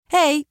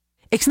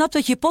Ik snap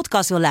dat je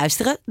podcast wil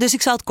luisteren, dus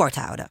ik zal het kort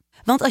houden.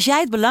 Want als jij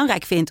het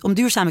belangrijk vindt om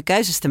duurzame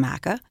keuzes te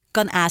maken,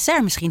 kan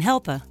ASR misschien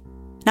helpen.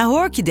 Nou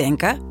hoor ik je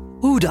denken,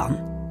 hoe dan?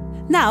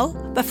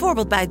 Nou,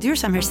 bijvoorbeeld bij het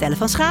duurzaam herstellen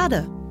van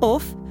schade.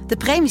 Of de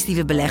premies die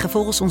we beleggen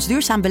volgens ons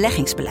duurzaam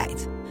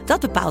beleggingsbeleid. Dat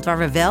bepaalt waar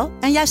we wel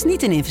en juist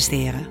niet in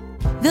investeren.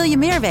 Wil je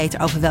meer weten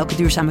over welke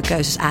duurzame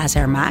keuzes ASR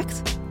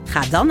maakt?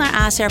 Ga dan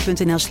naar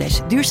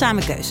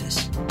asr.nl/duurzame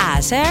keuzes.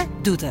 ASR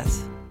doet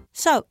het.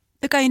 Zo,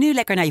 dan kan je nu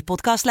lekker naar je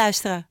podcast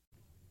luisteren.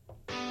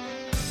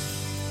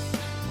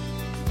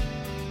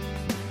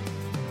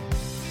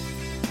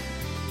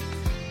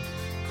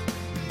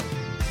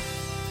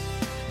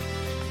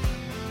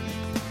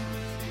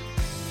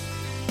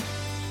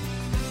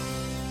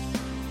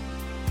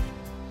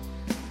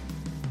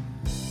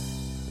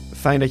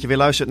 Fijn dat je weer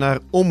luistert naar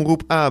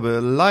Omroep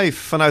Abe,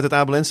 live vanuit het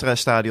Abel Enstra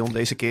stadion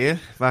deze keer.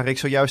 Waar ik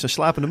zojuist een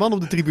slapende man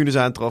op de tribunes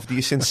aantrof,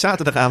 die sinds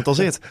zaterdagavond al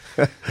zit.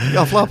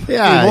 Jan Flap,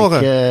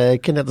 goedemorgen.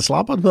 Ik heb net de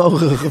slaap aan het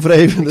mogen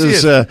gevreven,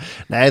 dus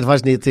nee,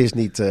 het is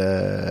niet...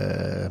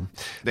 Deze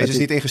is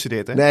niet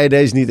ingestudeerd, hè? Nee,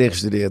 deze is niet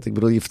ingestudeerd. Ik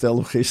bedoel, je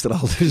vertelde hem gisteren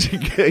al, dus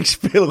ik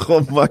speel er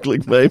gewoon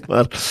makkelijk mee,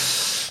 maar...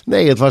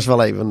 Nee, het was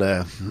wel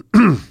even...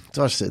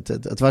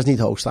 Het was niet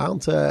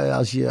hoogstaand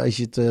als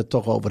je het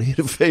toch over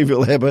Heerenveen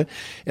wil hebben.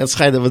 En het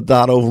schijnt dat we het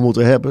daarover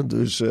moeten hebben.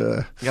 Dus,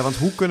 Ja, want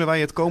hoe kunnen wij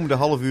het komende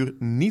half uur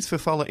niet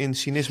vervallen in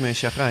cynisme en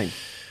chagrijn?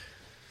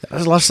 Ja, dat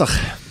is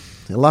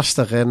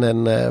lastig.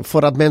 En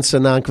voordat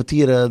mensen na een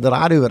kwartier de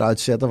radio weer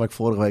uitzetten, wat ik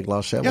vorige week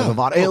las, want we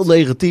waren heel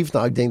negatief.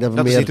 Nou, ik denk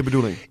dat is niet de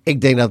bedoeling.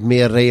 Ik denk dat het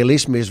meer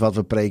realisme is wat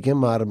we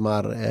preken.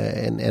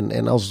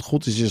 En als het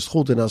goed is, is het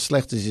goed. En als het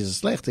slecht is, is het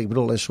slecht. Ik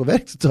bedoel, en zo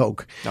werkt het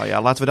ook. Nou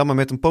ja, laten we dan maar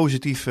met een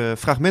positief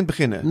fragment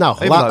beginnen.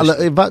 Nou,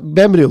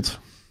 ben benieuwd.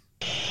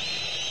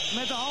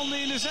 Met de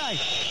handen in de zij.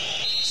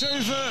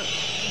 7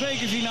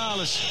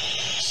 bekerfinales.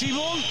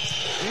 Simon,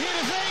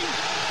 Heerenveen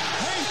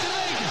heeft de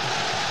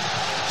beker.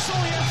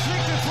 Sonja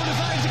flikt het voor de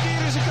 5e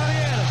keer in zijn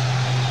carrière.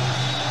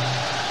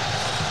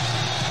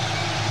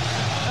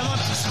 En wat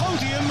schoot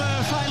hij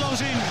hem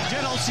feilloos in,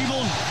 Gerald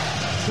Simon.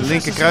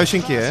 Linker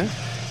kruisinkje, hè?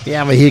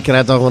 Ja, maar hier krijg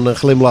je toch een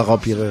glimlach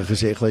op je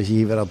gezicht als je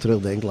hier weer aan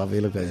terugdenkt. Laat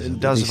eerlijk wezen.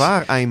 Dat is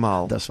waar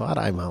eenmaal. Dat is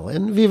waar eenmaal.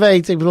 En wie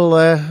weet, ik bedoel,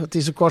 het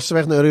is de kortste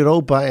weg naar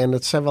Europa en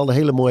het zijn wel de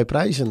hele mooie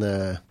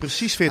prijzen.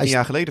 Precies 14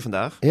 jaar geleden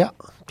vandaag. Ja,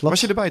 klopt.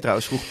 Was je erbij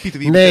trouwens? Vroeg Pieter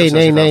wie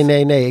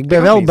Nee. Ik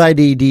ben wel bij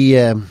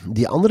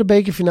die andere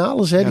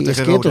bekerfinales. Hè, ja, die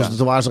eerste keer,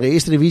 toen was er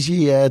eerste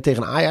divisie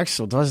tegen Ajax.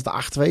 Wat was het?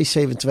 8-2,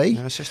 7-2?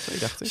 Ja, 6-2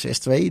 dacht ik.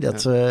 6-2.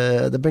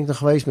 Daar ben ik nog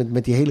geweest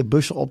met die hele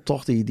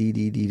bussenoptocht.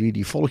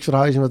 Die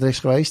volksverhuizing wat er is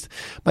geweest.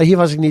 Maar hier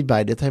was ik niet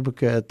bij. Dit heb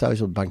ik thuis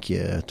op het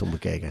bankje toen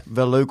bekeken.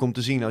 Wel leuk om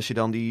te zien als je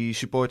dan die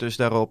supporters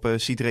daarop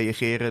ziet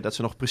reageren. Dat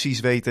ze nog precies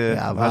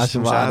weten waar ze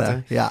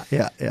zaten. Ja.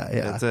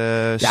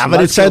 Ja, maar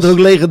dit zijn toch ook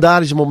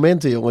legendarische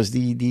momenten, jongens.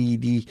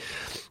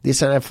 Dit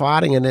zijn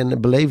ervaringen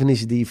en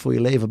belevenissen die voor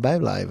je leven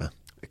bijblijven.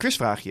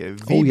 Quizvraagje.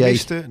 Wie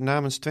miste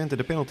namens Twente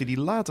de penalty die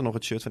later nog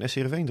het shirt van SC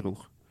Heerenveen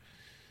droeg?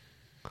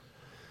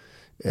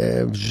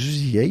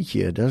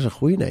 Jeetje, dat is een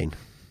goeie een.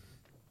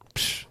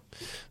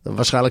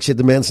 Waarschijnlijk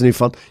zitten mensen nu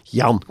van...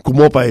 Jan,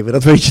 kom op even,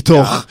 dat weet je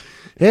toch.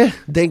 Ja.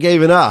 Denk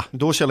even na.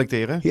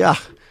 Doorselecteren. Ja.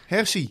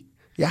 Hersie.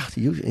 Ja,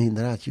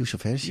 inderdaad,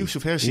 Yusuf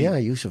Hersi. Ja,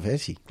 Yusuf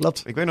Hersi,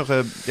 klopt. Ik weet nog,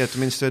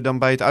 tenminste dan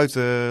bij het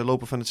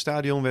uitlopen van het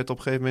stadion... werd op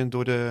een gegeven moment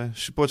door de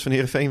supporters van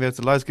Heerenveen... werd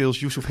de luidkeels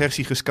Yusuf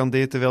Hersi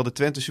gescandeerd... terwijl de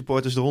Twente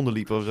supporters de ronde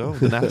liepen of zo.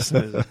 Daarnaast.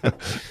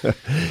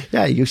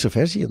 Ja, Yusuf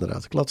Hersi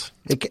inderdaad, klopt.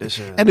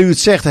 En nu het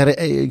zegt,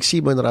 ik zie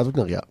hem inderdaad ook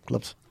nog, ja,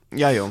 klopt.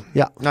 Ja joh.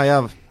 Ja. Nou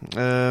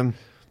ja...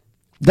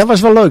 Dat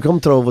was wel leuk om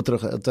het erover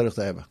terug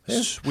te hebben.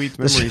 Hè? Sweet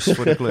memories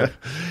voor de club.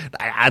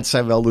 Nou ja, het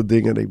zijn wel de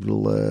dingen. Ik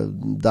bedoel,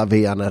 daar wil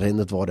je aan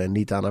herinnerd worden. En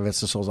niet aan een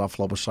wedstrijd zoals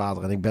afgelopen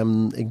zaterdag.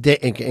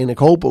 En ik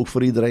hoop ook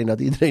voor iedereen dat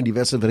iedereen die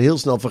wedstrijd weer heel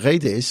snel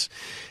vergeten is.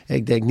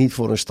 Ik denk niet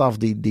voor een staf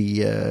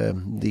die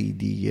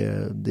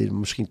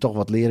misschien toch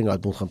wat lering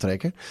uit moet gaan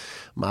trekken.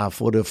 Maar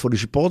voor de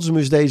supporters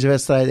is deze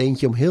wedstrijd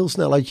eentje om heel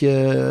snel uit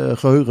je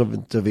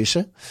geheugen te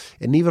wissen.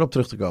 En niet weer op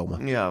terug te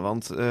komen. Ja,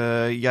 want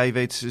jij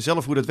weet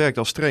zelf hoe dat werkt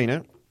als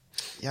trainer.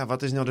 Ja,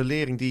 wat is nou de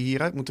lering die je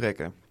hieruit moet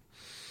trekken?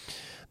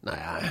 Nou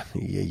ja,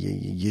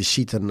 je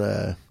ziet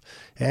je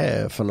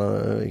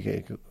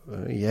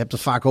hebt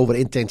het vaak over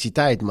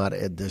intensiteit, maar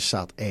er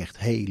zat echt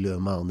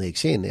helemaal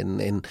niks in.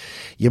 En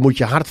je moet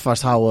je hart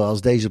vasthouden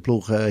als deze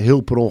ploeg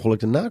heel per ongeluk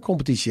de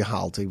na-competitie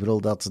haalt. Ik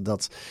bedoel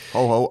dat...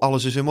 Ho,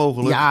 alles is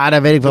mogelijk. Ja,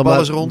 dat weet ik wel. De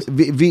bal is rond.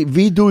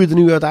 Wie doe je er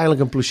nu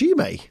uiteindelijk een plezier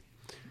mee?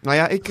 Nou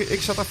ja, ik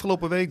zat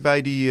afgelopen week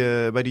bij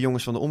die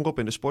jongens van de Omroep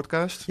in de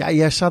Sportcast. Ja,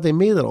 jij zat in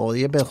meerdere al.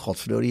 Je bent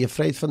godverdorie. Je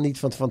vreet niet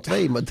van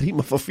 2, maar 3,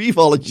 maar van 4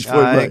 balletjes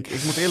voor mij.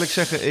 Ik moet eerlijk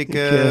zeggen,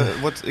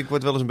 ik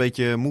word wel eens een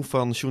beetje moe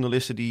van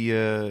journalisten die...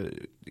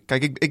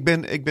 Kijk,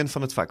 ik ben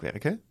van het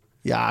vakwerk, hè?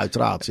 Ja,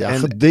 uiteraard. Ja,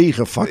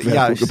 gedegen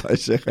vakwerk moet ik erbij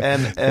zeggen.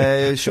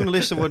 En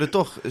journalisten worden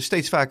toch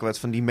steeds vaker wat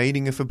van die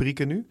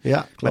meningenfabrieken nu. Ja,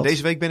 klopt. Maar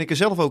deze week ben ik er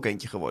zelf ook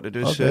eentje geworden.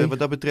 Dus wat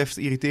dat betreft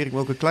irriteer ik me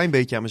ook een klein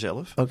beetje aan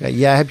mezelf. Oké,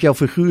 jij hebt jouw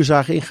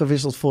figuurzaag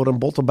ingewisseld voor een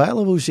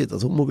bottenbijl. Hoe zit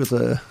dat? Hoe moet ik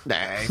het... Nee,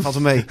 valt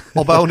er mee.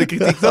 Opbouwende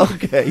kritiek toch?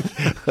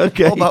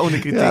 Oké. Opbouwende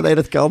kritiek. Ja, nee,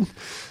 dat kan.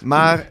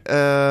 Maar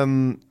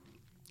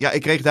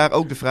ik kreeg daar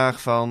ook de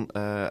vraag van...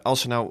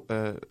 als ze nou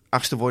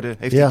 8e worden,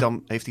 heeft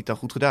hij het dan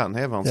goed gedaan?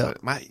 Hè? Want,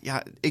 maar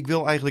ik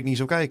wil eigenlijk niet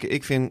zo kijken.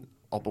 Ik vind...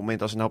 Op het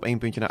moment als ze nou op 1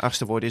 puntje naar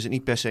 8e worden, is het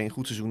niet per se een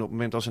goed seizoen. Op het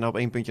moment als ze nou op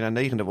 1 puntje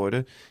naar 9e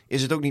worden,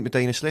 is het ook niet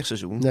meteen een slecht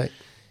seizoen. Nee.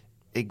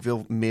 Ik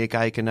wil meer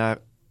kijken naar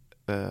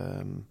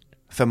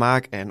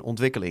vermaak en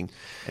ontwikkeling.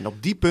 En op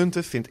die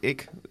punten vind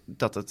ik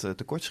dat het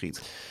tekort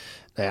schiet.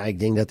 Nou ja, ik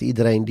denk dat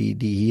iedereen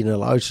die hier naar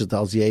luistert,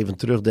 als die even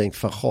terugdenkt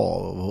van,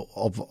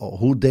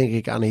 hoe denk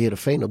ik aan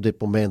Heerenveen op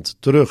dit moment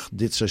terug,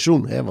 dit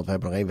seizoen? Hè? Want we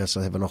hebben nog 1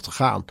 wedstrijd nog te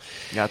gaan.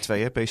 Ja,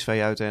 2 hè, PSV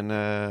uit en...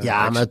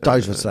 maar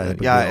thuiswedstrijd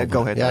heb ik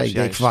Go Ahead.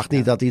 Ik verwacht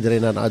niet dat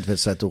iedereen naar een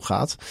uitwedstrijd toe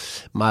gaat.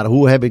 Maar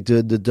hoe heb ik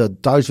de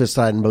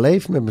thuiswedstrijden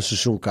beleefd met mijn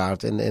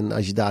seizoenkaart? En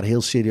als je daar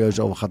heel serieus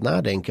over gaat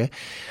nadenken,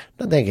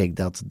 dan denk ik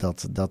dat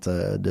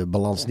de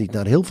balans niet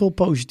naar heel veel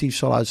positiefs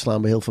zal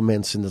uitslaan bij heel veel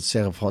mensen. En dat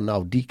zeggen van,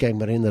 nou, die kan ik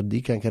me herinneren,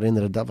 die kan ik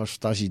herinneren, dat was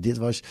fantastisch, dit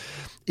was...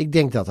 Ik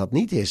denk dat dat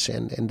niet is.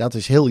 En dat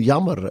is heel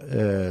jammer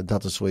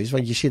dat het zo is.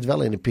 Want je zit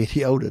wel in een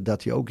periode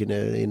dat je ook in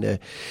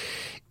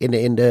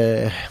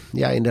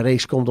de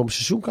race komt om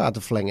seizoenkaart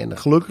te verlengen. En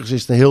gelukkig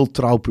is het een heel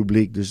trouw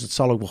publiek, dus het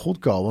zal ook wel goed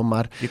komen.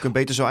 Maar je kunt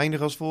beter zo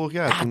eindigen als vorig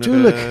jaar. Ja,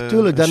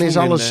 tuurlijk. Dan is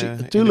alles...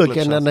 tuurlijk,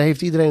 en dan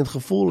heeft iedereen het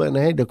gevoel en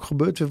er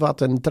gebeurt weer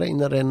wat. En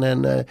trainer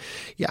en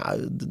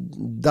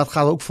dat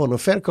gaat ook voor een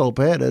verkoop.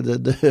 Hè.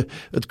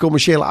 Het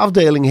commerciële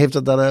afdeling heeft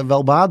er daar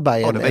wel baat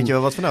bij. Daar weet je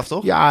wel wat vanaf,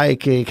 toch? Ja,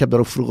 ik heb daar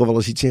ook vroeger wel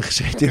eens iets in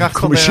gezeten. Kracht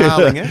van de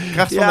herhaling, hè?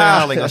 Kracht van de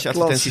herhaling als je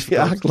advertenties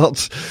verkoopt. Ja,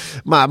 klopt.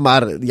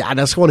 Maar ja,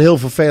 dat is gewoon heel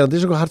vervelend.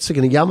 Het is ook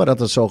hartstikke jammer dat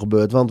het zo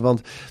gebeurt.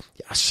 Want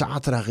ja,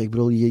 zaterdag, ik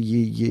bedoel,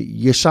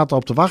 je zat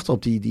op te wachten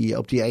op die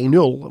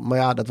 1-0. Maar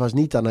ja, dat was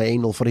niet dan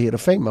een 1-0 voor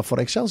Heerenveen, maar voor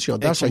Excelsior.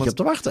 Daar zat je op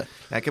te wachten.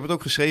 Ja, ik heb het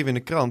ook geschreven in de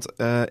krant.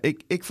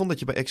 Ik vond dat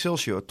je bij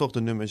Excelsior, toch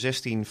de nummer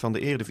 16 van de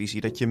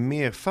Eredivisie, dat je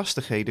meer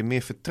vastigheden,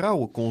 meer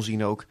vertrouwen kon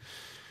zien ook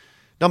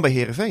dan bij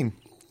Heerenveen.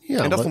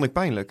 Ja, en dat vond ik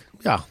pijnlijk.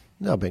 Ja,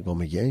 daar ben ik wel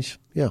met je eens.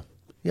 Ja,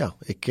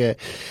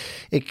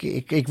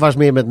 ik was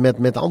meer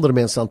met andere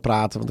mensen aan het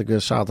praten. Want ik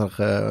zaterdag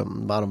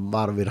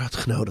waren we weer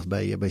uitgenodigd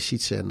bij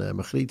Sietse en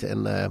Margriet.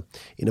 En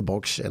in de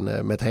box.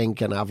 En met Henk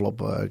en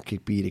Avalop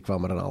Kikpier, die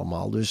kwam er dan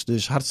allemaal.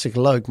 Dus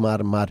hartstikke leuk.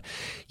 Maar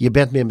je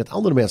bent meer met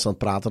andere mensen aan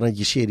het praten dan dat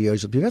je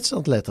serieus op je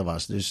wedstrijd aan het letten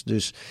was.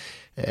 Dus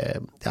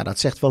dat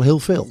zegt wel heel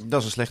veel. Dat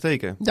is een slecht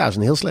teken. Ja, dat is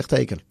een heel slecht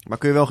teken. Maar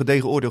kun je wel een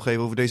gedegen oordeel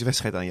geven over deze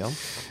wedstrijd aan, Jan?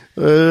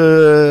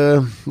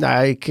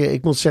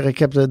 Ik moet zeggen, ik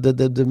heb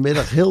de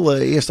middag heel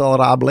eerst al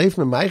raar beleefd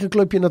met mijn eigen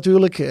clubje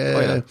natuurlijk.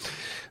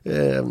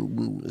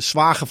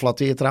 Zwaar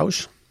geflatteerd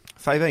trouwens.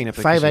 5-1 heb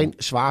ik 5-1,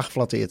 zwaar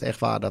geflatteerd, echt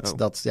waar.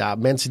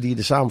 Mensen die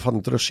de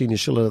samenvatting terugzien,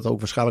 zullen dat ook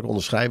waarschijnlijk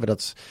onderschrijven.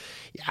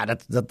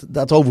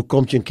 Dat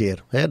overkomt je een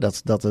keer. Hè?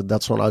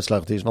 Dat zo'n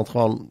uitslag is. Want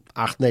gewoon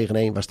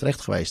 8-9-1 was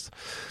terecht geweest.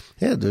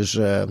 Ja,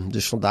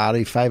 dus vandaar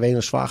die 5-1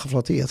 is zwaar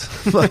geflatteerd.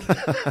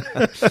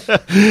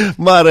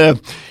 maar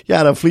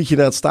dan vlieg je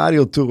naar het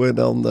stadion toe en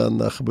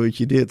dan gebeurt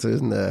je dit.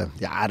 En,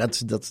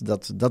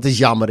 dat is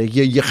jammer.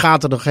 Je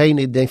gaat er nog heen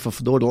en je denkt van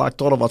verdorie, laat ik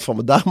toch nog wat van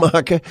mijn dag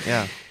maken.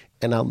 Ja.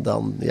 En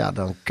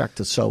dan kakt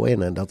het zo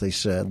in. En dat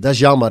is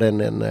jammer.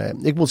 En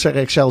ik moet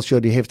zeggen,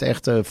 Excelsior die heeft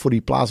echt voor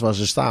die plaats waar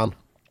ze staan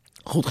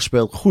goed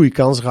gespeeld, goede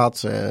kansen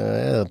gehad.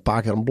 Een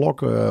paar keer een blok,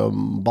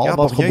 bal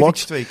wat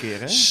geblokt. 2 keer,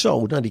 hè?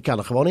 Zo, die kan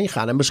er gewoon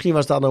ingaan. En misschien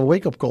was dat een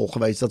wake-up call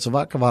geweest. Dat ze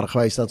wakker waren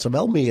geweest. Dat ze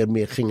wel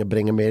meer gingen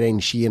brengen. Meer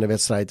energie in de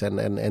wedstrijd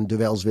en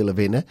duels willen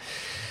winnen.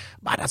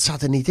 Maar dat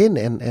zat er niet in.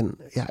 En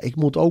ik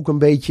moet ook een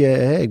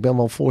beetje... ik ben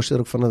wel voorzitter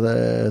ook van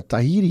de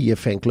Tahiri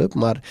fanclub.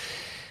 Maar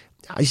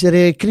als je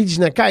er kritisch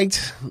naar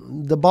kijkt,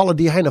 de ballen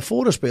die hij naar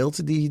voren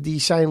speelt, die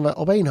zijn we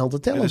op één hand te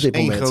tellen op dit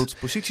moment. Het is één groot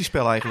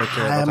positiespel eigenlijk.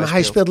 Maar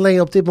hij speelt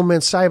alleen op dit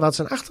moment zijwaarts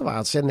en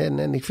achterwaarts.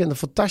 En ik vind een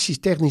fantastisch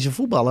technische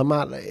voetballer.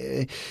 Maar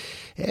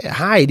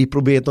hij die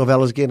probeert nog wel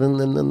eens een keer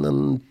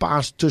een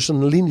paas tussen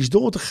de linies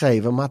door te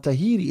geven. Maar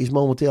Tahiri is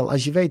momenteel,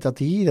 als je weet dat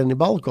Tahiri aan de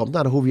bal komt,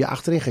 dan hoef je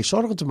achterin geen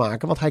zorgen te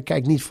maken. Want hij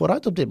kijkt niet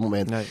vooruit op dit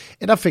moment. Nee.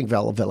 En dat vind ik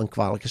wel een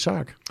kwalijke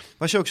zaak.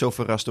 Was je ook zo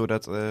verrast door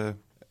dat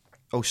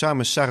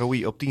Osama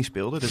Saroui op 10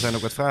 speelde? Er zijn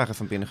ook wat vragen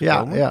van binnen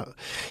gekomen.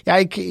 Ja,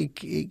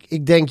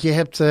 ik denk je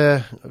hebt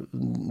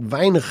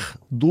weinig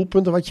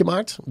doelpunten wat je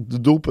maakt.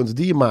 De doelpunten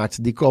die je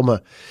maakt, die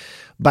komen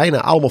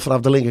bijna allemaal vanaf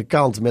de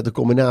linkerkant met de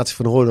combinatie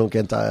van Hooydonk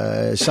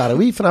en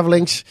Saroui vanaf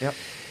links. Ja.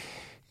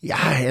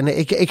 Ja, en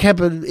ik heb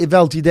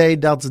wel het idee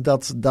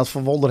dat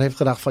Van Wonder heeft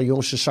gedacht van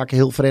jongens, ze zakken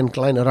heel ver in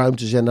kleine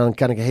ruimtes en dan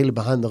kan ik een hele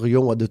behandige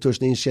jongen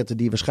ertussenin zetten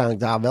die waarschijnlijk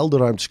daar wel de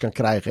ruimtes kan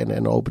krijgen en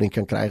een opening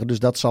kan krijgen. Dus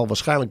dat zal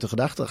waarschijnlijk de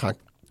gedachtegang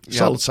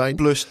zal het zijn.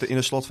 Plus in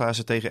de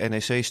slotfase tegen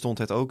NEC stond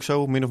het ook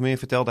zo, min of meer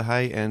vertelde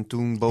hij. En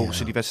toen bogen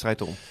ze die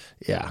wedstrijd om.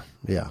 Ja.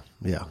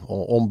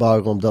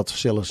 ombuigen omdat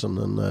zelfs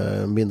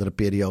een mindere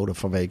periode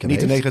van weken Niet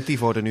te heeft. negatief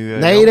worden nu.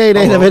 Nee,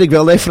 dat weet ik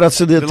wel. Nee, voordat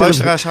ze de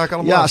luisteraars haken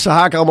allemaal af. Ja, ze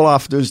haken allemaal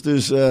af.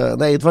 Dus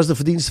het was de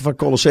verdienste van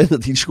Colossén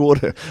dat hij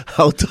scoorde.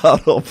 Houdt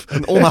daarop.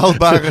 Een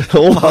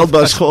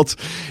onhoudbaar schot.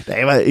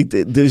 Nee, maar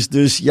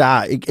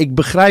ik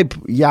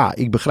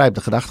begrijp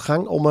de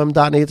gedachtegang om hem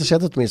daar neer te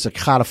zetten. Tenminste, ik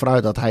ga ervan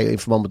uit dat hij in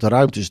verband met de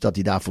ruimtes dat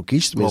hij daarvoor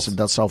kiest. Tenminste,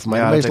 dat zou voor mij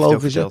het meest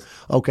logische.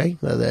 Oké.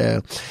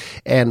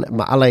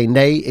 Maar alleen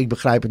ik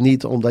begrijp het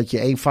niet omdat je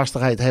één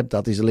vastigheid hebt.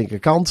 Dat is de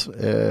linkerkant.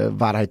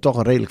 Waar hij toch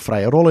een redelijk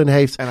vrije rol in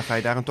heeft. En dan ga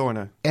je daar aan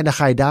tornen. En dan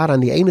ga je daar aan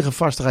die enige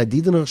vastigheid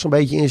die er nog zo'n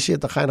beetje in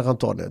zit. Dan ga je nog aan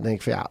tornen. Dan denk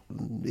ik van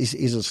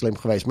is het slim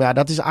geweest. Maar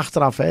dat is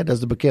achteraf. Hè? Dat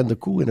is de bekende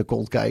koe in de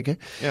kont kijken.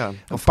 Ja,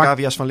 of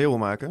cavia's van leeuwen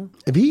maken.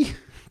 Wie?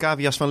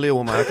 Cavia's van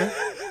leeuwen maken.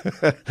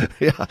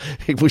 Ja,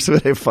 ik moest er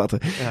weer even vatten.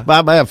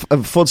 Ja. Maar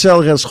voor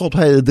hetzelfde geld schopt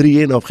hij er 3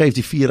 in of geeft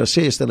hij 4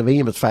 assists en dan win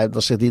je met 5.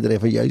 Dan zegt iedereen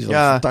van jezus, wat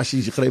een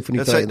fantastische greep van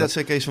die trainer. Dat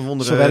zei Kees van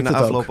Wonderen in de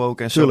afloop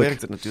ook. En zo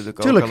werkt het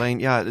natuurlijk ook.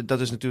 Alleen,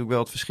 dat is natuurlijk wel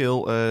het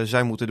verschil.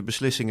 Zij moeten de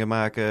beslissingen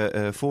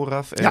maken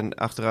vooraf. En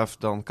achteraf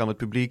dan kan het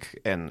publiek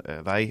en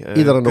wij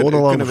kunnen we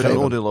er een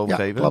oordeel over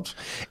geven. Klopt.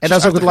 En dat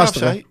is ook het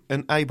lastige.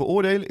 Een ei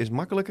beoordelen is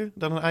makkelijker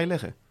dan een ei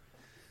leggen.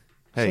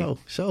 Hey,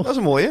 zo. Dat is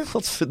een mooie.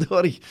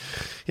 Godverdorie.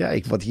 Ja,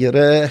 ik word hier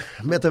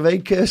met de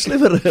week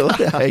slimmer.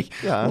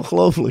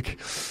 Ongelooflijk.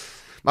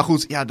 Maar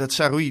goed, dat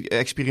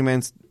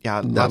Saroui-experiment,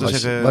 laten we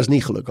zeggen, was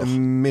niet gelukkig.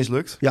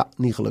 Mislukt. Ja,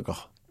 niet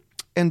gelukkig.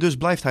 En dus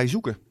blijft hij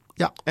zoeken.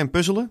 Ja. En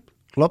puzzelen.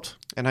 Klopt.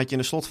 En had je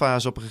in de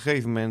slotfase op een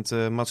gegeven moment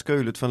Mats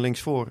Keulen van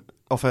links voor.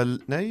 Of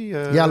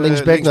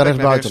linksback naar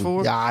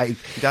rechtsbuiten. Ja,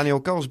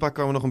 Daniel Kalsbak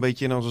kwam er nog een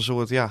beetje in als een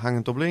soort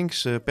hangend op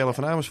links. Pelle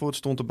van Amersfoort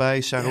stond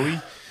erbij. Saroui.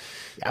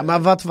 Ja,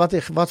 maar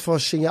wat voor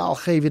signaal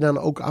geef je dan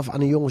ook af aan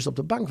de jongens op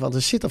de bank? Want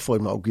er zitten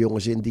voor me ook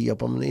jongens in die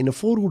in de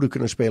voorhoede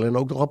kunnen spelen. En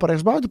ook nog op een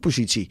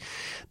rechtsbuitenpositie.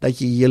 Dat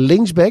je je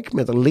linksback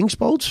met een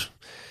linkspoot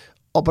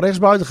op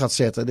rechtsbuiten gaat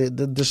zetten.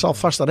 Er zal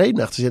vast een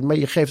reden achter zitten. Maar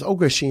je geeft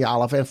ook een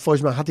signaal af. En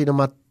volgens mij had hij er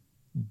maar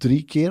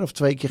 3 keer of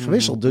 2 keer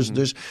gewisseld.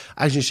 Dus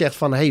als je zegt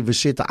van we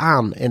zitten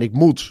aan en ik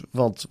moet.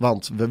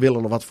 Want we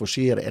willen nog wat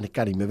forceren en ik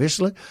kan niet meer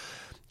wisselen.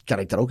 Kan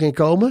ik daar ook in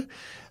komen?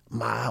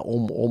 Maar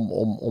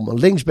om een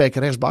linksback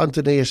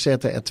rechtsbuiten te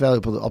neerzetten en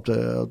terwijl je op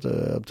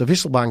de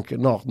wisselbank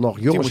nog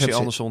jongens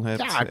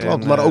hebt. Ja,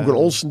 klopt. Maar ook een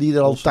Olsen die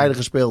er al tijden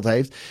gespeeld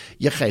heeft.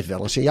 Je geeft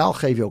wel een signaal,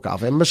 geef je ook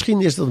af. En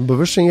misschien is dat een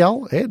bewust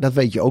signaal. Hè? Dat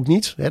weet je ook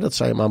niet. Hè? Dat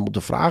zou je maar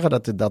moeten vragen.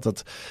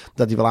 Dat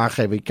hij wil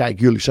aangeven, kijk,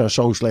 jullie zijn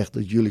zo slecht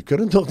dat jullie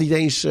kunnen toch niet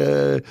eens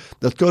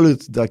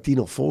dat ik die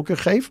nog voorkeur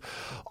geef.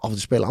 Of er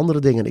spelen andere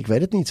dingen. Ik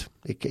weet het niet.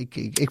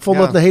 Ik vond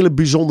dat een hele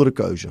bijzondere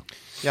keuze.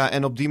 Ja,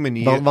 en op die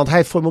manier. Want hij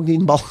heeft voor hem ook niet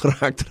een bal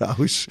geraakt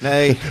trouwens.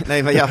 Nee,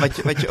 maar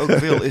wat je ook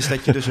wil is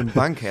dat je dus een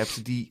bank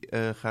hebt die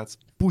gaat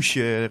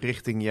pushen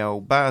richting jouw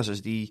basis.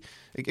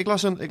 Ik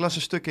las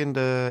een stuk in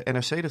de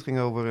NRC, dat ging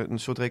over een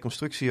soort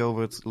reconstructie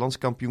over het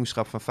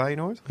landskampioenschap van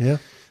Feyenoord. Ja.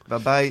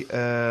 Waarbij...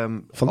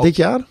 van dit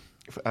jaar?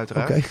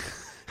 Uiteraard. Okay.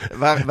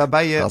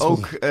 Waarbij je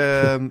ook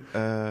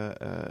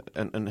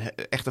een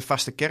echte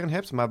vaste kern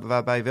hebt, maar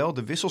waarbij wel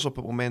de wissels op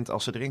het moment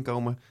als ze erin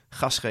komen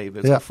gas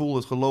geven. Het gevoel,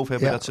 het geloof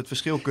hebben dat ze het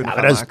verschil kunnen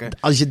gaan maken.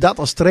 Als je dat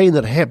als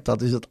trainer hebt,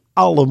 dat is het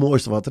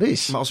allermooiste wat er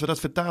is. Maar als we dat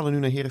vertalen nu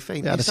naar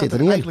Heerenveen, dat is zit dat er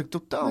niet eigenlijk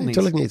totaal niet.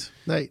 Natuurlijk niet.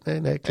 Nee,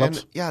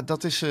 klopt. En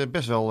dat is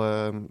best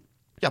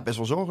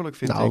wel zorgelijk,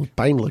 vind ik.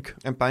 Pijnlijk.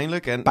 En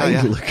pijnlijk. En,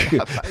 pijnlijk.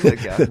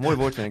 Pijnlijk, mooi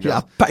woord vind ik.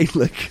 Ja,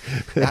 pijnlijk.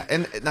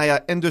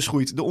 En dus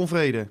groeit de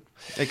onvrede.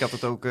 Ik had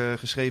het ook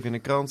geschreven in de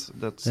krant.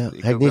 Heb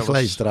ik niet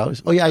gelezen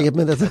trouwens. Oh ja, je hebt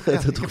me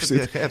dat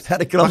opgestuurd. Ja,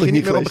 de krant mag je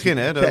niet meer op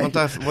beginnen, hè? Want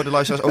daar worden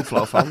luisteraars ook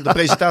flauw van. De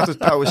presentator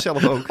trouwens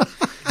zelf ook.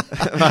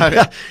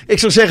 Maar, ik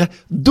zou zeggen,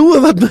 doe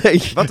er wat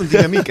mee. Wat een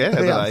dynamiek, hè?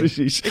 Ja,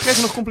 precies. Ik kreeg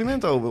er nog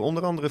complimenten over.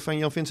 Onder andere van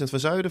Jan-Vincent van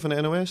Zuiden van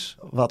de NOS.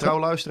 Trouw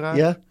luisteraar.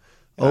 Ja.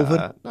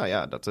 Over?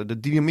 Dat de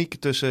dynamiek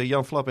tussen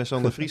Jan Flap en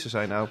Sander Friese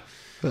zijn nou.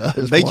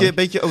 Een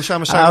beetje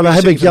Osama Samen. Daar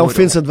heb ik Jan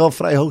Vincent wel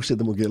vrij hoog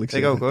zitten, moet ik eerlijk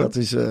zeggen. Ik ook, hoor. Dat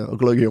is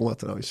ook een leuke jongen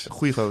trouwens.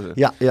 Goeie gozer.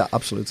 Ja,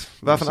 absoluut.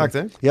 Waarvan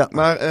acte? Ja.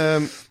 Maar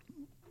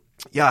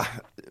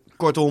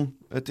kortom,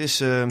 het is...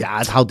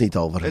 het houdt niet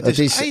over. Het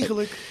is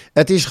eigenlijk...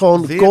 Het is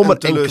gewoon kommer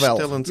en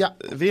kwel. Ja.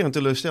 Weer een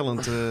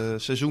teleurstellend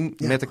seizoen.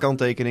 Met de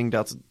kanttekening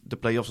dat de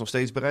play-offs nog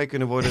steeds bereikt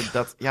kunnen worden.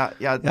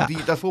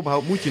 Dat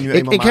voorbehoud moet je nu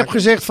eenmaal maken. Ik heb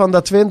gezegd van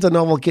dat Twente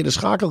nou wel een keer de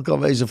schakel kan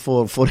wezen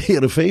voor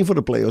Heerenveen voor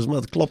de play-offs. Maar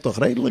dat klopt toch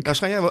redelijk. Nou,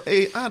 schijn jij wel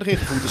aardig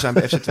ingevoerd te zijn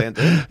bij FC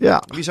Twente.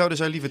 Ja. Wie zouden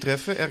zij liever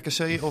treffen?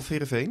 RKC of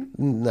Heerenveen?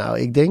 Nou,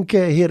 ik denk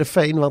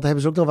Heerenveen. Want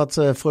hebben ze ook nog wat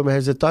voor me.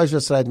 Hebben ze de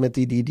thuiswedstrijd met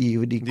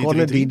die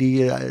corner.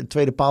 Die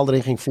tweede paal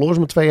erin ging. Verloor ze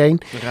met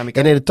 2-1.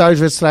 En in de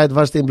thuiswedstrijd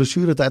was het in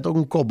blessuretijd ook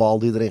een kopbal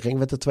die erin ging.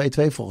 Met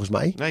de 2-2 volgens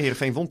mij. Nee,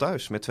 Heerenveen won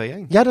thuis met 2-1.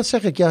 Ja, dat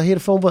zeg ik. Ja,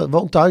 Heerenveen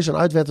won thuis en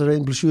uit werd er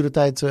in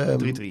blessuretijd 3-3.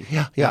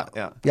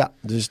 Ja.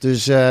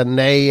 Dus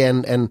nee.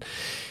 En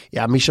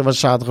Ja, Michel was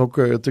zaterdag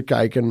ook te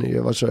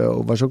kijken.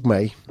 Was ook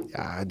mee.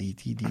 Ja,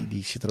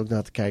 die zit er ook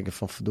naar te kijken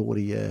van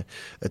verdorie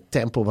het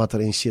tempo wat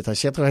erin zit.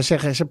 Hij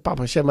zegt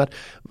papa, maar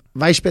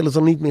wij spelen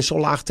toch niet meer zo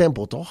laag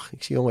tempo, toch?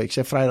 Ik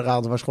zeg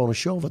vrijdagavond was gewoon een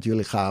show wat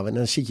jullie gaven. En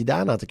dan zit je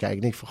daarna te kijken.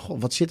 En denk van,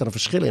 god, wat zit er een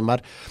verschil in?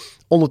 Maar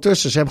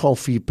ondertussen, ze hebben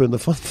gewoon 4 punten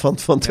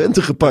van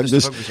Twente gepakt.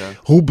 Dus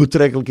hoe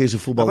betrekkelijk is de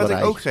voetballerij? Maar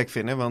wat ik ook gek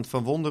vind, want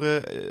Van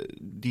Wonderen,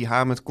 die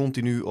hamert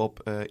continu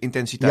op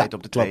intensiteit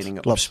op de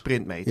trainingen, op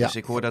sprintmeters. Ja.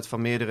 Ik hoor dat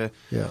van meerdere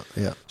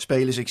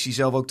spelers. Ik zie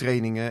zelf ook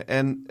trainingen.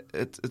 En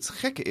het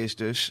gekke is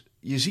dus,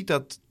 je ziet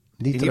dat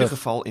niet in ieder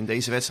geval in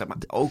deze wedstrijd, maar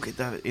ook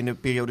in de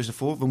periodes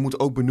ervoor. We moeten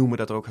ook benoemen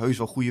dat er ook heus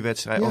wel goede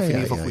wedstrijden, of in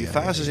ieder geval goede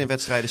fases in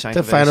wedstrijden zijn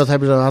geweest. Feyenoord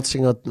hebben ze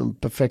hartstikke een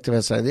perfecte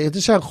wedstrijd.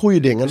 Het zijn goede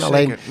dingen. Zeker.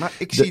 Alleen, maar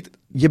ik zie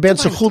je bent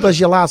zo goed als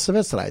je laatste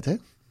wedstrijd, hè?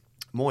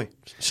 Mooi.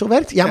 Zo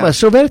werkt, maar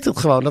zo werkt het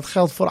gewoon. Dat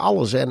geldt voor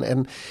alles.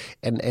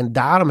 En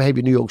daarom heb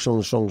je nu ook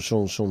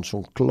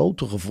zo'n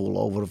klote gevoel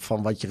over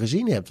van wat je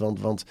gezien hebt.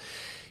 Want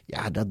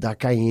ja, daar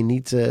kan je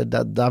niet,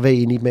 daar wil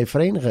je niet mee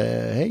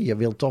verenigen. Hè? Je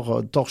wil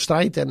toch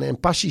strijd en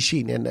passie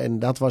zien. En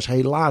dat was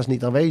helaas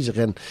niet aanwezig.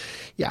 En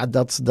ja,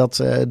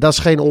 dat is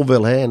geen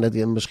onwil. Hè?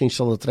 En misschien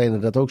zal de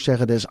trainer dat ook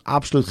zeggen. Er is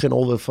absoluut geen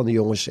onwil van de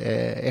jongens.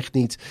 Echt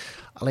niet.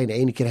 Alleen de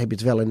ene keer heb je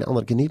het wel en de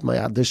andere keer niet. Maar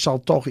ja, er zal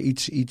toch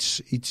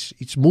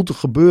iets moeten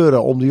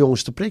gebeuren om de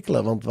jongens te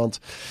prikkelen. Want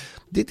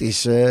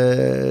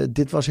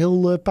dit was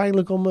heel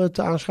pijnlijk om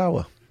te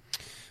aanschouwen.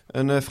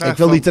 Ik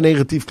wil niet te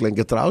negatief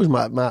klinken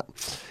trouwens, maar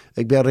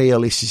ik ben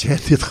realistisch in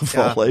dit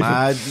geval. Ja,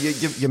 maar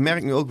je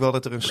merkt nu ook wel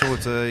dat er een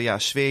soort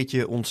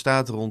sfeertje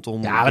ontstaat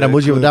rondom. Ja, maar daar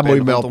moet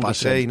je mee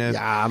oppassen.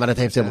 Ja, maar dat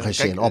heeft helemaal geen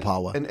zin.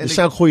 Ophouden. Er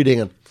zijn goede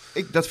dingen.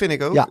 Dat vind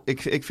ik ook. Ja.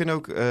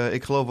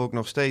 Ik geloof ook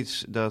nog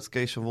steeds dat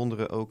Kees van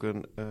Wonderen ook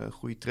een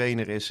goede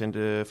trainer is. En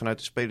vanuit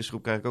de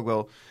spelersgroep krijg ik ook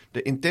wel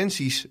de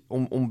intenties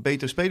om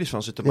betere spelers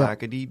van ze te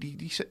maken.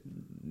 Die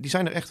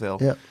zijn er echt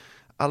wel. Ja.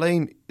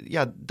 Alleen,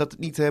 dat het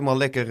niet helemaal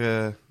lekker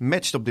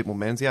matcht op dit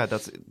moment,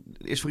 dat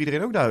is voor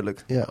iedereen ook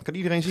duidelijk. Ja. Dat kan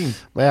iedereen zien.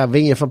 Maar ja,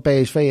 win je van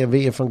PSV en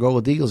win je van Go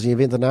Ahead Eagles en je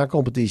wint daarna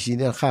competitie,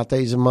 dan gaat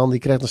deze man, die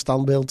krijgt een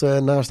standbeeld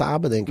naast de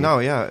Abe, denk ik.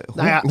 Nou ja,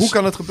 hoe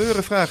kan het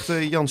gebeuren, vraagt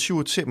Jan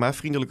Sjoerd Sitma.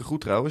 Vriendelijke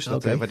groet trouwens,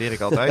 dat waardeer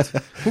ik altijd.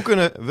 Hoe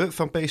kunnen we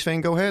van PSV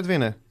en Go Ahead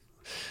winnen?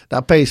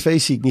 Nou,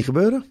 PSV zie ik niet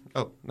gebeuren.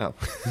 Oh, nou.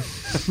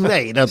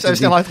 Nee, dat zijn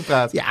snel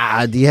uitgepraat.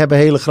 Ja, die hebben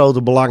hele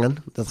grote belangen.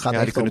 Dat gaat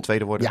echt die kunnen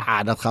tweede worden.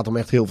 Ja, dat gaat om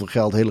echt heel veel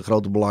geld, hele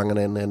grote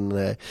belangen.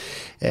 En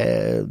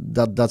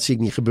dat zie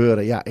ik niet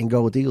gebeuren. Ja, en Go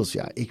Ahead Eagles.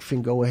 Ja, ik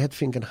vind Go Ahead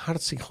een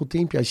hartstikke goed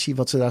teampje. Als je ziet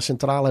wat ze daar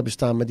centraal hebben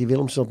staan met die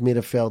Willemsen op het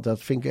middenveld.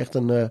 Dat vind ik echt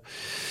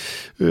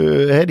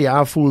die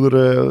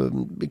aanvoerder.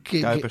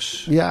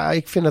 Kuipers.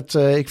 Ik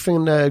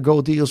vind Go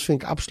Ahead Eagles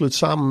absoluut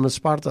samen met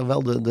Sparta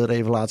wel de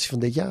revelatie van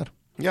dit jaar.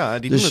 Ja,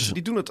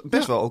 die doen het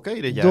best wel oké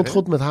dit jaar. Doet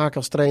goed met Haak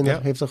als trainer.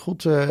 Ja. Heeft een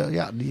goed,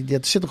 die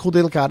zit er goed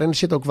in elkaar. En er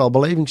zit ook wel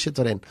beleving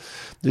erin.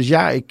 Dus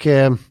ja,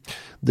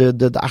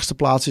 de achtste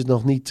plaats is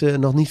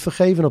nog niet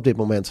vergeven op dit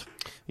moment.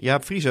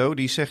 Jaap Frieso,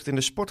 die zegt in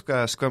de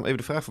Sportcast, kwam even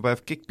de vraag voorbij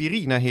of Kik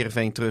Piri naar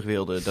Heerenveen terug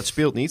wilde. Dat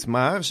speelt niet,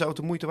 maar zou het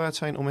de moeite waard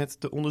zijn om het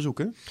te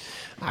onderzoeken?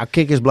 Nou,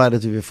 Kik is blij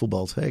dat hij weer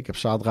voetbalt. Ik heb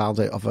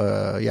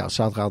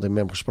zaterdagavond in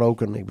hem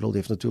gesproken. Ik bedoel,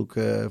 die heeft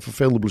natuurlijk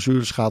vervelende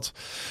blessures gehad.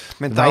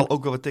 Mentaal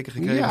ook wel wat tikken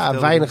gekregen. Ja,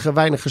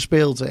 weinig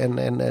gespeeld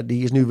en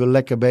die is nu weer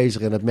lekker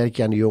bezig. En dat merk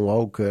je aan de jongen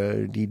ook.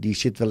 Die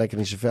zit wel lekker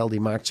in zijn vel,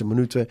 die maakt zijn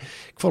minuten.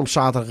 Ik vond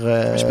hem zaterdag,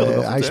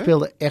 hij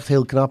speelde echt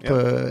heel knap. Ja.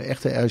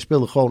 Hij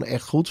speelde gewoon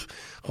echt goed.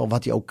 Gewoon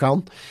wat hij ook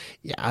kan.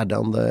 Ja,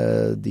 dan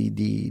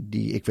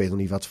ik weet nog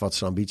niet wat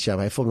zijn ambitie zijn.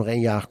 Hij heeft nog 1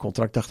 jaar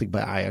contract, dacht ik,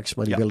 bij Ajax.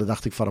 Maar die willen,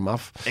 dacht ik, van hem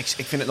af. Ik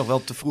vind het nog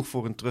wel te vroeg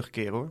voor een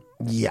terugkeer, hoor.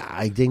 Ja,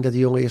 ik denk dat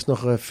die jongen eerst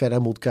nog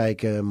verder moet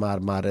kijken.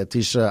 Maar het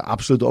is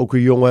absoluut ook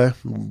een jongen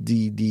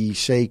die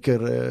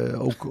zeker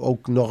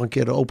ook nog een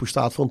keer open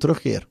staat voor een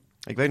terugkeer.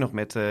 Ik weet nog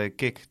met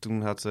Kik,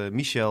 toen had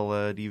Michel,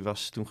 die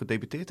was toen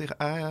gedebuteerd tegen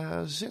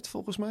AZ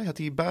volgens mij. Had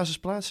hij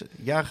basisplaats, een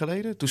jaar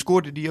geleden. Toen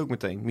scoorde die ook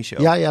meteen,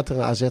 Michel. Ja,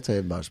 tegen AZ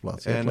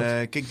basisplaats.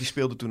 En Kik die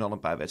speelde toen al een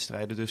paar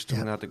wedstrijden. Dus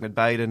toen had ik met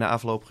beide na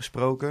afloop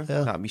gesproken.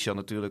 Ja. Nou, Michel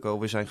natuurlijk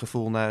over zijn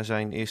gevoel na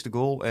zijn eerste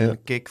goal. En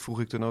Kik vroeg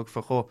ik toen ook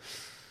van, goh,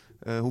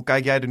 hoe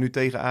kijk jij er nu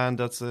tegenaan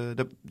dat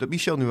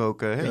Michel nu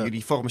ook...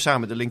 Jullie vormen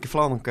samen de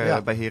linkerflank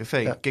bij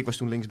Heerenveen. Ja. Kik was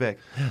toen linksback.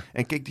 Ja.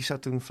 En Kik die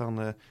zat toen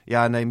van...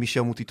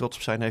 Michel moet hier trots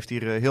op zijn. Hij heeft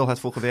hier heel hard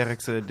voor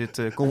gewerkt.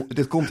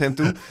 Dit komt hem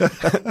toe.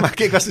 Maar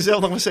Kik was er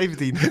zelf nog maar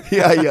 17.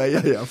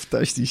 Ja,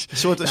 fantastisch.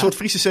 Een soort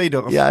Friese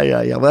zeedorp.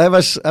 Ja. Maar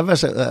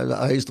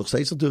hij is nog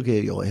steeds natuurlijk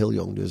heel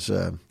jong. Dus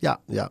ja.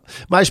 Maar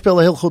hij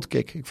speelde heel goed,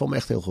 Kik. Ik vond hem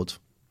echt heel goed.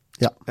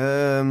 Ja.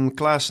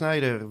 Klaas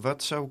Snijder,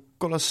 wat zou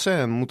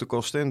Colasin moeten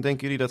kosten en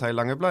denken jullie dat hij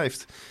langer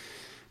blijft?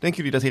 Denken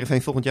jullie dat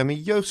Heerenveen volgend jaar meer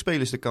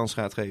jeugdspelers de kans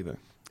gaat geven?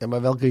 Ja,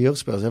 maar welke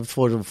jeugdspelers? We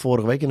hebben het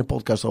vorige week in de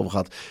podcast over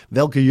gehad.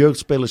 Welke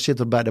jeugdspelers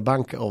zitten bij de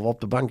bank of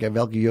op de bank en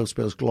welke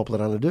jeugdspelers kloppen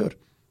er aan de deur?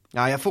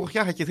 Nou ja, vorig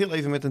jaar had je het heel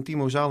even met een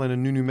Timo Zaal en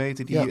een Nunu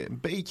Meten die een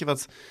beetje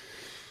wat...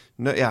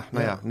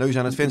 neus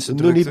aan het venster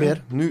drukte. Nu niet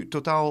meer. Nu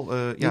totaal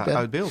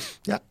uit beeld.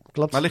 Ja,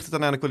 klopt. Maar ligt het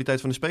dan aan de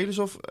kwaliteit van de spelers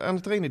of aan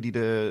de trainer die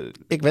de...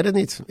 Ik weet het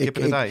niet.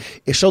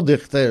 Ik zo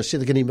dicht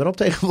zit ik er niet meer op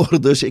tegenwoordig,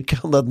 dus ik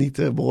kan dat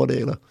niet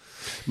beoordelen.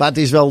 Maar het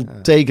is wel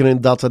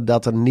tekenend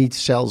dat er niet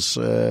zelfs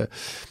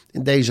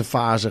in deze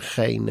fase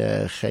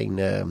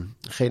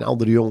geen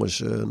andere jongens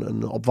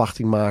een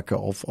opwachting maken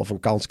of een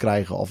kans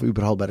krijgen of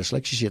überhaupt bij de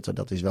selectie zitten.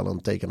 Dat is wel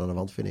een teken aan de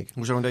wand, vind ik.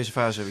 Hoezo in deze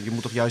fase? Je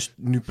moet toch juist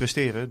nu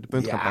presteren, de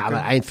punten gaan pakken? Ja,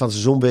 aan het eind van het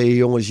seizoen ben je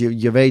jongens.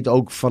 Je weet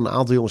ook van een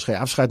aantal jongens ga je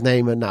afscheid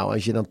nemen. Nou,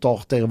 als je dan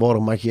toch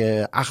tegenwoordig mag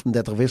je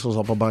 38 wissels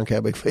op een bank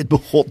hebben. Ik weet bij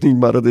God niet,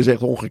 maar dat is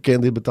echt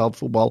ongekend in betaald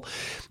voetbal.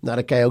 Nou,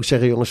 dan kan je ook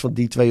zeggen, jongens, van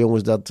die 2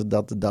 jongens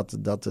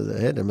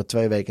er met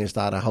 2 weken in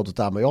staan, houdt het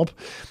daarmee op.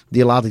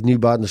 Die laat ik nu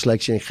buiten de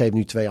selectie en geef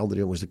nu 2 andere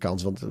jongens de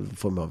kans. Want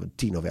voor me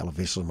 10 of 11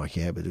 wissels mag je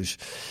hebben. Dus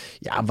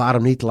ja,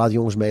 waarom niet? Laat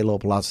jongens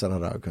meelopen, laat ze dan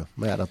ruiken.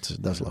 Maar ja, dat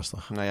is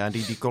lastig. Nou ja,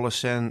 die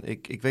Colossen,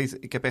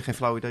 ik heb echt geen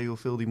flauw idee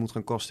hoeveel die moet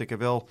gaan kosten. Ik heb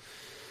wel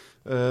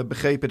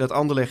begrepen dat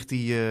Anderlecht,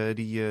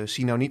 die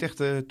zien nou niet echt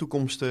de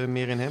toekomst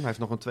meer in hem. Hij heeft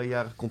nog een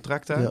 2-jarig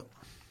contract daar.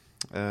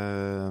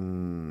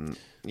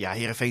 Ja.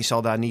 Heerenveen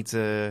zal daar niet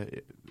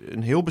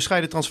een heel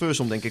bescheiden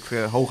transfersom, denk ik,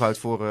 hooguit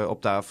voor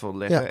op tafel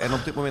leggen. Ja. En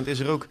op dit moment is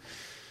er ook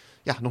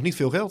nog niet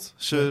veel geld.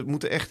 Ze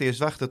moeten echt eerst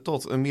wachten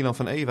tot een Milan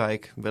van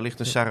Ewijk, wellicht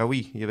een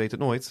Sarawi, je weet het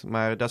nooit.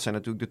 Maar dat zijn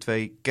natuurlijk de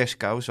 2 cash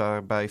cows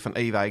waarbij Van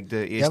Ewijk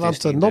de eerste is.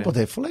 Ja, want Noppert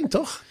heeft verlengd,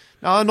 toch?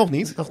 Nou, nog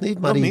niet. Nog niet,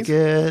 maar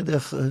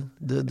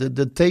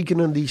de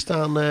tekenen die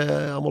staan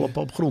allemaal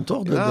op grond,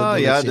 toch?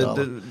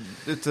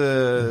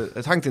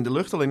 Het hangt in de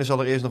lucht. Alleen er zal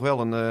er eerst nog wel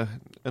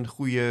een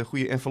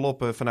goede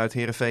envelop vanuit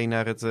Heerenveen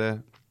naar het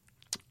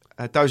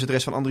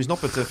thuisadres van Andries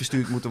Noppert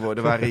gestuurd moeten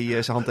worden, waar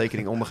hij zijn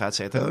handtekening onder gaat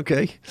zetten.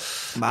 Oké.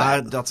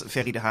 Maar dat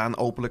Ferry de Haan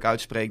openlijk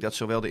uitspreekt dat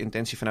zowel de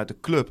intentie vanuit de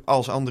club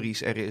als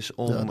Andries er is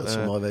om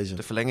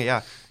te verlengen. Ja,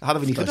 dat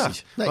hadden we niet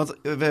gedacht. Nee. Want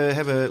we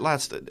hebben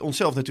laatst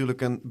onszelf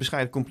natuurlijk een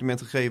bescheiden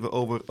compliment gegeven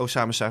over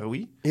Osama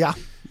Saroui. Ja,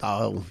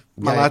 nou,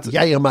 maar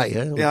jij en mij,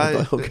 hè?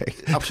 Ja,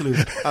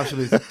 absoluut.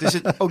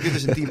 Ook dit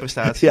is een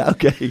teamprestatie. Ja,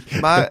 oké.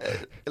 Maar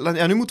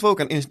nu moeten we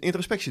ook aan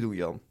introspectie doen,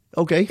 Jan.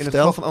 Oké, in het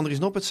geval van Andries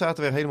Noppert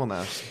zaten we er helemaal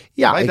naast.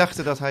 Ja, wij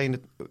dachten dat hij in de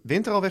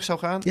winter al weg zou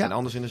gaan en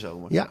anders in de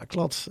zomer. Ja,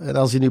 klopt. En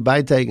als hij nu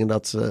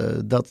bijtekent,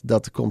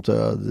 dat komt,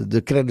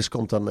 de credits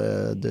komt dan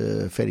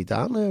de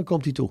Veritaan,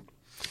 komt hij toe.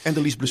 En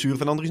de liesblessure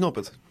van Andries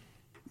Noppert.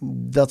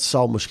 Dat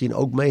zal misschien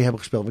ook mee hebben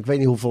gespeeld. Maar ik weet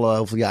niet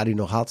hoeveel jaar hij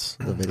nog had.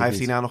 Hij heeft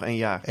hierna nog 1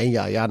 jaar. 1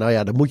 jaar, ja. Nou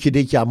ja, dan moet je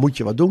dit jaar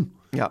wat doen.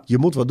 Ja. Je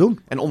moet wat doen.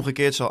 En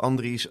omgekeerd zal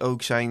Andries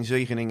ook zijn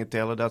zegeningen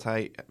tellen dat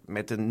hij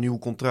met een nieuw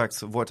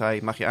contract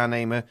mag je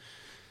aannemen,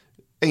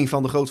 een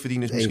van de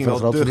grootverdieners, misschien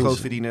wel de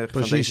grootverdiener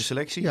van deze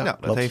selectie. Ja,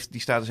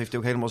 die status heeft hij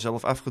ook helemaal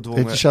zelf afgedwongen.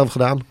 Heeft hij zelf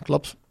gedaan,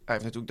 klopt. Hij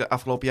heeft natuurlijk de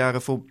afgelopen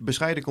jaren voor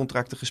bescheiden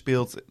contracten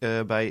gespeeld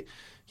bij...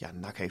 Ja,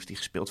 NAC heeft hij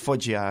gespeeld.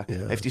 Foggia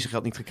heeft hij zijn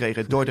geld niet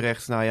gekregen.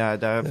 Dordrecht, nou ja,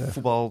 daar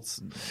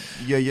voetbalt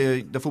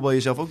daar voetbal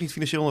je zelf ook niet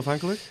financieel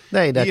onafhankelijk.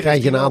 Nee, daar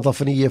krijg je een aantal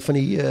van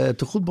die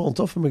tegoedbon,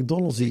 toch? Van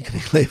McDonald's die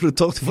leveren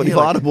toch van die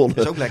waardebonnen.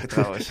 Dat is ook lekker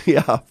trouwens.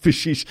 Ja,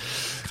 precies. Ik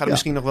ga er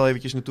misschien nog wel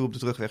eventjes naartoe op de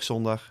terugweg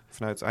zondag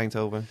vanuit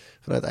Eindhoven.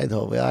 Vanuit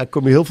Eindhoven, ja,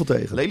 kom je heel veel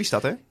tegen.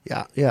 Lelystad, hè?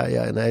 Ja.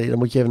 Nee, dan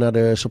moet je even naar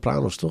de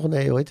Sopranos, toch?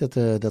 Nee, hoe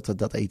heet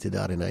dat eten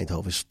daar in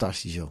Eindhoven is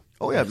fantastisch, joh.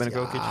 Oh ja, dat ben ik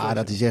ook een keertje geweest.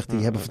 Dat is echt, die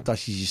hebben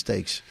fantastische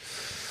steaks.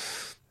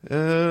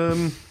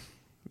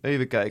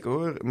 Even kijken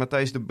hoor.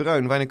 Matthijs de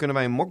Bruin, wanneer kunnen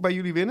wij een mok bij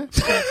jullie winnen?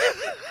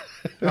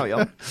 Nou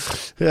Jan.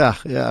 Ja.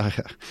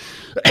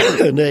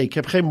 Nee, ik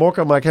heb geen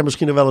mokken, maar ik heb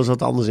misschien wel eens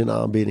wat anders in de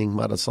aanbieding.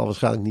 Maar dat zal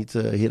waarschijnlijk niet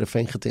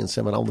Heerenveen getint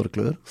zijn, maar een andere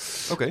kleur.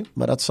 Oké.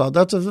 Maar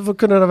we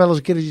kunnen er wel eens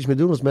een keer iets mee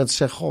doen. Als mensen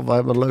zeggen, goh, we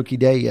hebben een leuk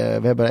idee,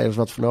 we hebben er ergens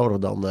wat voor nodig.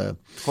 Dan,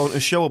 gewoon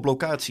een show op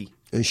locatie.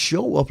 Een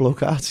show op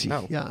locatie.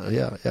 Nou.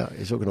 Ja,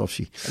 is ook een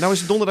optie. En nou is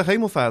het donderdag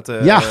hemelvaart.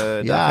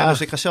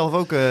 Dus ik ga zelf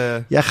ook...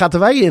 Jij gaat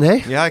erbij in, hè?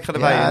 Ja, ik ga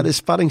erbij in. Ja, de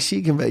spanning zie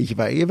ik een beetje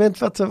bij. Je bent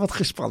wat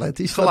gespannen. Het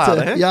is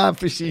geladen, hè? Ja,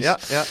 precies. Ja,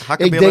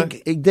 hakkenbillen.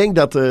 Ik denk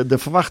dat de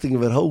verwachtingen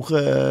weer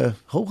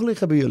hoog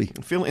liggen bij jullie.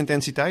 Veel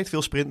intensiteit,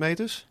 veel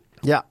sprintmeters.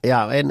 Ja,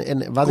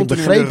 en wat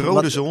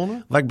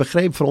ik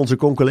begreep van onze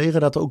collega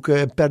dat ook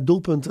per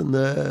doelpunt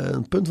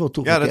een punt wordt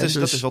toegekend. Ja,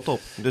 dat is wel top.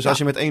 Dus als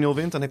je met 1-0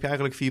 wint, dan heb je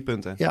eigenlijk 4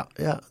 punten. Ja,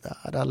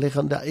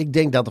 ik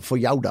denk dat er voor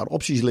jou daar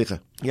opties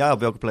liggen. Ja, op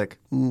welke plek?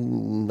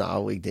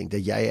 Nou, ik denk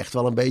dat jij echt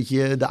wel een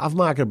beetje de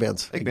afmaker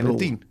bent. Ik ben een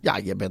 10. Ja,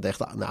 je bent echt...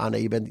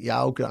 je bent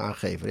ook een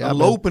aangever. Ja, een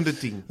lopende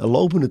 10. Een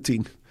lopende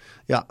 10.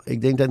 Ja,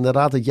 ik denk dat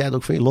inderdaad dat jij het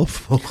ook van je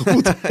loopvermogen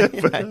goed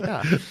hebt.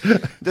 Ja.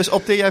 Dus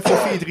opteer jij voor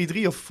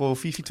 4-3-3 of voor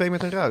 4-4-2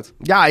 met een ruit?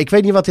 Ja, ik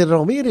weet niet wat er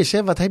nog meer is.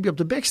 Hè. Wat heb je op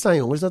de back staan,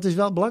 jongens? Dat is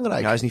wel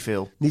belangrijk. Ja, is niet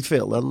veel. Niet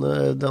veel.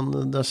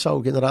 Dan zou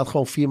ik inderdaad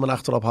gewoon 4 man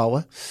achterop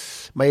houden.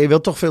 Maar je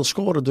wilt toch veel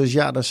scoren. Dus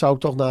ja, dan zou ik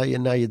toch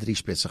naar je 3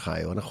 spitsen gaan.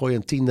 Joh. Dan gooi je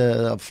een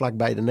 10 vlak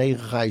bij de 9.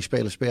 Ga je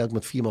speel ik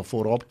met 4 man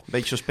voorop.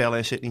 Beetje zoals Pelle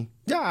en Sydney.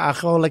 Ja,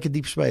 gewoon lekker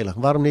diep spelen.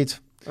 Waarom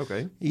niet?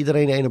 Oké.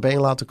 Iedereen 1-op-1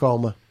 laten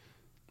komen.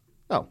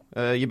 Nou,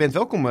 je bent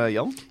welkom,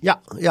 Jan.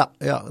 Ja.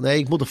 Nee,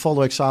 ik moet er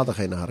volgende week zaterdag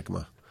heen naar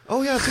Harkema.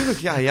 Oh ja, natuurlijk.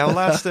 Ja, jouw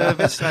laatste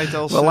wedstrijd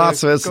als Mijn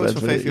laatste wedstrijd. coach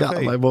van VVV.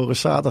 Ja, wij mogen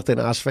zaterdag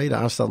tegen ASV, de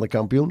aanstaande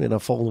kampioen. En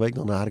dan volgende week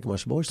nog naar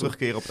Harkema's Boys.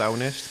 Terugkeren op het oude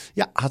nest.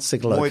 Ja,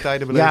 hartstikke leuk. Mooie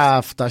tijden beleefd.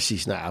 Ja,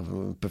 fantastisch. Nou,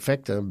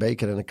 perfect. Een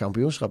beker en een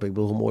kampioenschap. Ik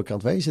bedoel, hoe mooi kan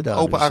het wezen daar.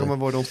 Open dus, armen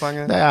worden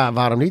ontvangen. Nou ja,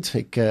 waarom niet?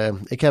 Ik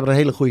heb er een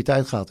hele goede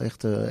tijd gehad.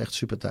 Echt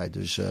super tijd.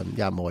 Dus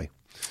ja, mooi.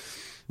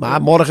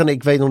 Maar morgen,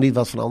 ik weet nog niet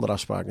wat voor andere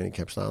afspraken ik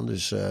heb staan.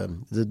 Dus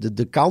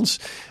de kans...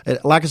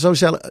 laat ik het zo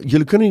zeggen.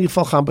 Jullie kunnen in ieder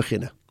geval gaan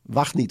beginnen.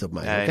 Wacht niet op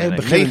mij. Nee,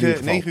 okay?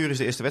 9 uur is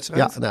de eerste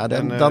wedstrijd. Ja,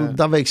 nou,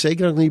 dan weet ik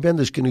zeker dat ik niet ben.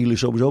 Dus kunnen jullie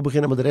sowieso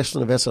beginnen. Maar de rest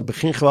van de wedstrijd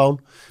begin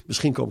gewoon.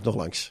 Misschien kom ik nog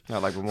langs.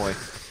 Nou, lijkt me mooi.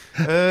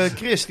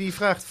 Chris, die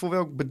vraagt voor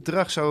welk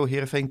bedrag zou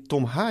Heerenveen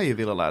Tom Haaien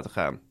willen laten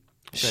gaan?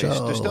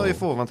 Zo. Dus stel je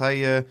voor, want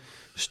hij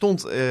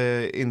stond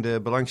in de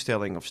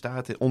belangstelling, of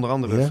staat onder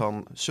andere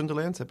van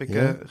Sunderland, heb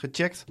ik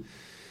gecheckt.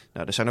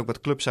 Nou, er zijn ook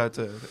wat clubs uit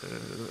de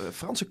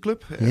Franse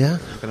club. Ik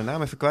ben de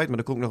naam even kwijt, maar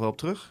daar kom ik nog wel op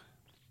terug.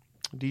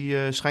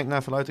 Die schijnt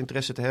naar verluidt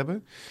interesse te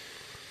hebben.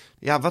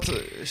 Ja, hij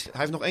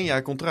heeft nog 1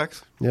 jaar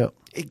contract. Ja.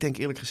 Ik denk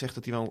eerlijk gezegd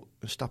dat hij wel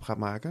een stap gaat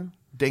maken.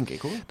 Denk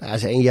ik hoor. Nou,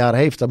 als hij 1 jaar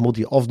heeft, dan moet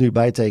hij of nu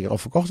bijtekenen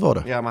of verkocht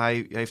worden. Ja, maar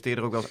hij heeft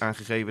eerder ook wel eens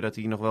aangegeven dat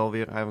hij nog wel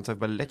weer... Want hij heeft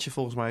bij Letje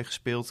volgens mij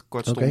gespeeld,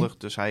 kortstondig. Okay.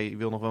 Dus hij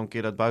wil nog wel een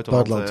keer dat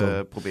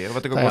buitenland proberen.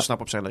 Wat ik ook wel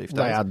snap op zijn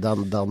leeftijd.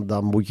 Nou ja,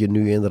 dan moet je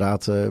nu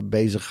inderdaad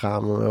bezig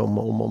gaan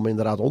om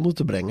inderdaad onder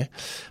te brengen.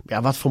 Maar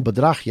ja, wat voor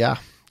bedrag? Ja,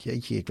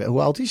 jeetje.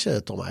 Hoe oud is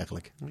Tom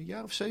eigenlijk? Een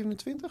jaar of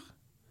 27?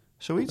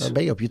 Zoiets. Dan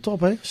ben je op je top,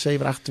 hè?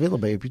 7,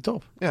 ben je op je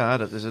top. Ja,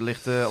 dat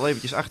ligt al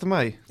eventjes achter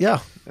mij.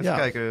 Ja. Even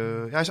kijken.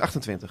 Hij is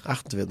 28.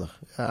 28,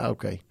 ja,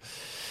 oké.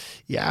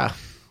 Ja,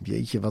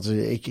 jeetje, wat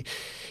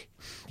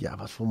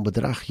voor een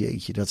bedrag,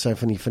 jeetje. Dat zijn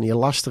van die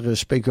lastige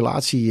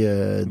speculatie.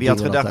 Wie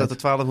had gedacht dat er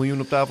 12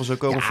 miljoen op tafel zou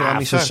komen voor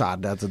Anissa?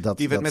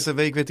 Die werd met de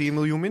week werd hij 1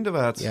 miljoen minder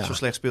waard. Ja. Zo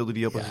slecht speelde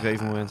hij op een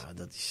gegeven moment.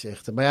 Dat is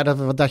echt... Maar ja,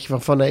 wat dacht je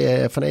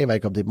van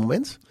Ewijk op dit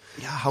moment?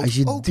 Ja,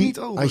 houdt niet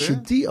over. Als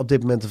je die op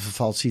dit moment een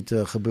verval ziet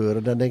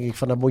gebeuren, dan denk ik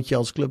van, dan moet je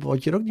als club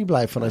word je er ook niet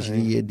blij van als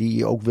je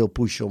die ook wil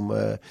pushen om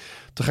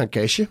te gaan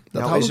cashen.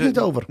 Dat houdt het niet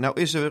over. Nou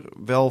is er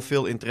wel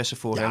veel interesse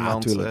voor hem,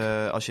 want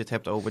als je het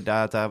hebt over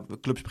data,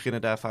 clubs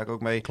beginnen daar vaak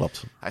ook mee.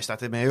 Klopt. Hij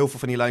staat met heel veel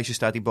van die lijntjes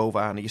staat hij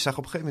bovenaan. En je zag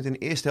op een gegeven moment in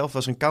de eerste helft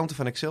was een counter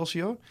van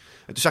Excelsior. En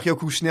toen zag je ook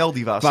hoe snel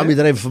die was. Kwam je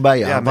er even voorbij,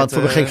 ja. Want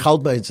voor geen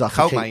Goudbeen zag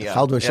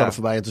Goudbeen er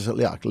voorbij. En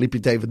toen liep je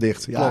het even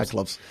dicht. Ja,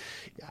 klopt.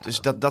 Ja.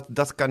 Dus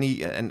dat kan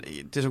niet. En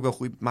het is ook wel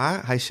goed.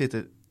 Maar hij zit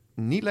er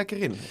niet lekker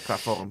in qua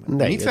vorm.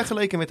 Nee, niet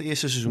vergeleken met het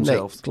eerste seizoen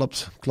zelf.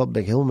 Klopt,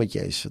 ben ik helemaal met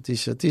je eens.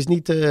 Het is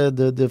niet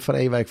de Van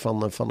Ewijk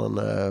van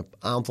een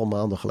aantal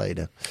maanden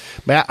geleden.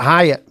 Maar ja,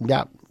 Haaien,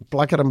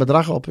 plak er een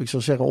bedrag op. Ik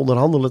zou zeggen,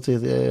 onderhandel het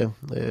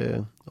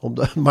om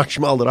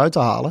maximaal eruit te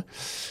halen.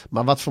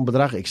 Maar wat voor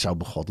bedrag? Ik zou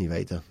bij God niet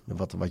weten.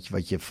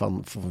 Wat je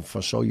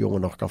van zo'n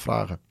jongen nog kan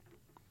vragen.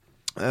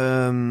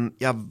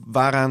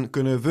 Waaraan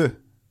kunnen we,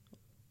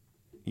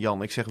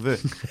 Jan, ik zeg we,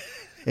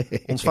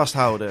 ons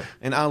vasthouden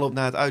in aanloop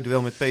naar het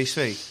uitduel met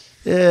PSV?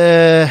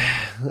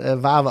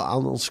 Waar we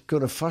aan ons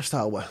kunnen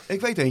vasthouden.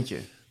 Ik weet eentje.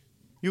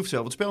 Je hoeft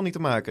zelf het spel niet te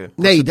maken.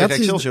 Nee, dat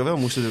Excelsior wel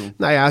moesten doen.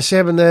 Nou ja, ze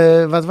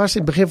hebben, wat was het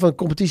in het begin van de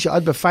competitie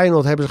uit bij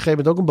Feyenoord, hebben ze op een gegeven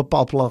moment ook een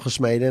bepaald plan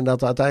gesmeden. En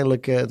dat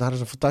uiteindelijk, daar hadden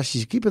ze een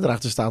fantastische keeper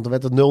erachter staan. Toen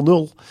werd het 0-0.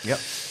 Ja,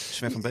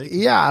 Sven van Beek.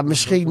 Ja,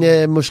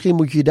 misschien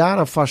moet je je daar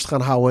aan vast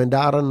gaan houden en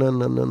daar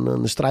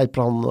een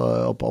strijdplan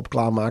op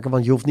klaarmaken.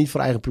 Want je hoeft niet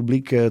voor eigen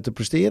publiek te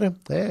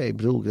presteren. Ik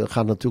bedoel, er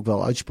gaan natuurlijk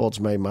wel uitspots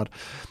mee, maar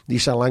die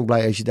zijn lang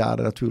blij als je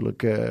daar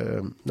natuurlijk...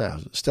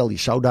 stel, je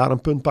zou daar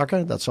een punt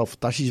pakken. Dat zou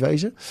fantastisch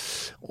wezen.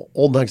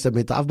 Ondanks dat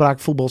met de afbraak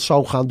voetbal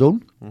zou gaan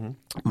doen. Mm-hmm.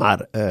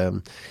 Maar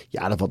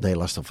dat wordt een heel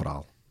lastig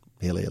verhaal.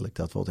 Heel eerlijk,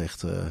 dat wordt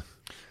echt...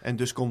 En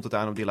dus komt het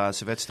aan op die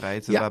laatste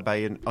wedstrijd. Ja.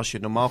 Waarbij je, als je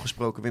normaal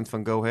gesproken wint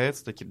van Go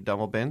Ahead, dat je er dan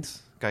wel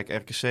bent. Kijk,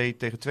 RKC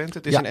tegen Twente.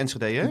 Het is in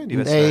Enschede, hè? Die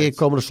wedstrijd. Nee,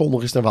 komende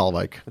zondag is het in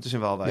Waalwijk. Het is in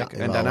Waalwijk.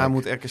 En daarna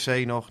moet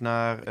RKC nog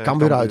naar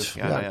Cambuur uit.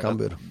 Ja,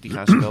 Cambuur. Die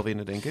gaan ze wel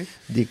winnen, denk ik.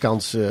 Die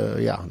kans,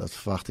 dat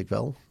verwacht ik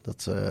wel.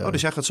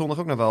 Dus jij gaat zondag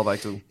ook naar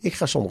Waalwijk toe? Ik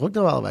ga zondag ook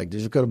naar Waalwijk.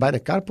 Dus we kunnen bijna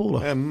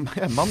carpoolen.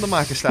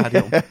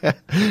 Mandenmakerstadion.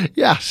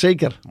 Ja,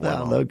 zeker.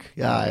 Ja, leuk.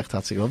 Ja, echt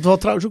hartstikke leuk. Het was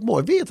trouwens ook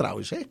mooi weer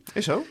trouwens, hè?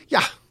 Is zo?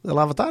 Ja, dan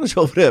laten we het daar eens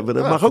over hebben.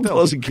 Dat mag ook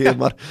wel eens een keer. Ja.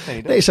 Maar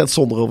nee, het staat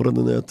zondag over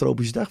een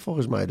tropische dag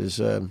volgens mij.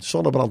 Dus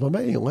zonnebrand maar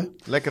mee, jongen.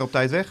 Lekker op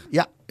tijd weg?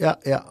 Ja,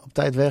 op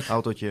tijd weg.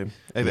 Autootje,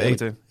 even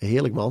eten.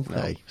 Heerlijk, man.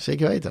 Ja. Nee,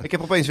 zeker weten. Ik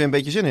heb opeens weer een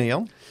beetje zin in,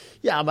 Jan.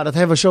 Ja, maar dat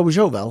hebben we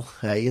sowieso wel.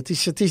 Hey,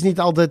 het is niet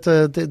altijd,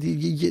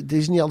 het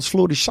is niet altijd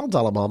florissant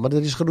allemaal, maar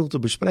er is genoeg te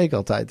bespreken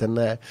altijd.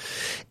 En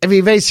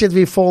wie weet zitten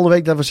we hier volgende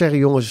week dat we zeggen,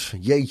 jongens,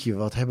 jeetje,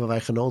 wat hebben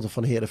wij genoten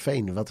van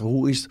Heerenveen.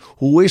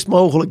 Hoe is het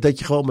mogelijk dat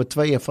je gewoon met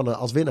 2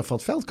 als winnaar van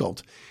het veld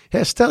komt?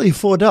 Stel je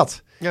voor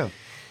dat. Ja.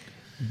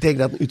 Ik denk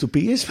dat het een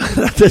utopie is, maar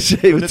dat is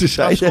even te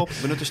zijn. We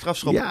nutten de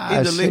strafschop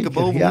in de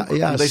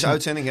linkerbovenhoek. Deze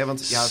uitzending, hè,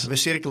 want we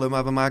cirkelen,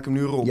 maar we maken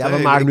hem nu rond. Ja,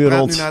 we maken nu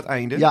rond. Nu naar het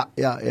einde.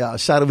 Ja.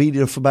 Saroui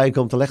die er voorbij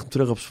komt, dan legt hem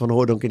terug op Van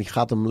Hooijdonk en die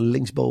gaat hem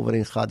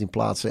linksbovenin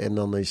plaatsen. En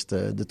dan is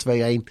het de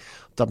 2-1.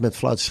 Op dat moment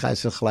fluit de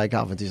scheidsrechter gelijk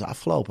af en het is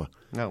afgelopen.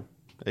 Nou,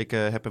 ik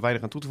heb er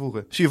weinig aan toe te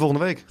voegen. Zie je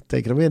volgende week.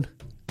 Teken hem in.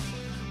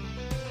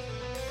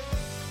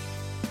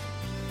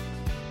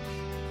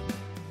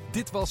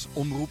 Dit was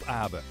Omroep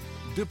Abe,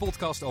 de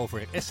podcast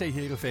over SC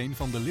Heerenveen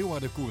van de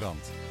Leeuwarden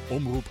Courant.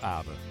 Omroep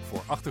Abe,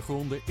 voor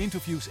achtergronden,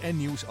 interviews en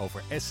nieuws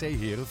over SC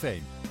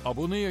Heerenveen.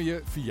 Abonneer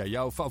je via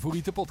jouw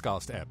favoriete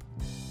podcast-app.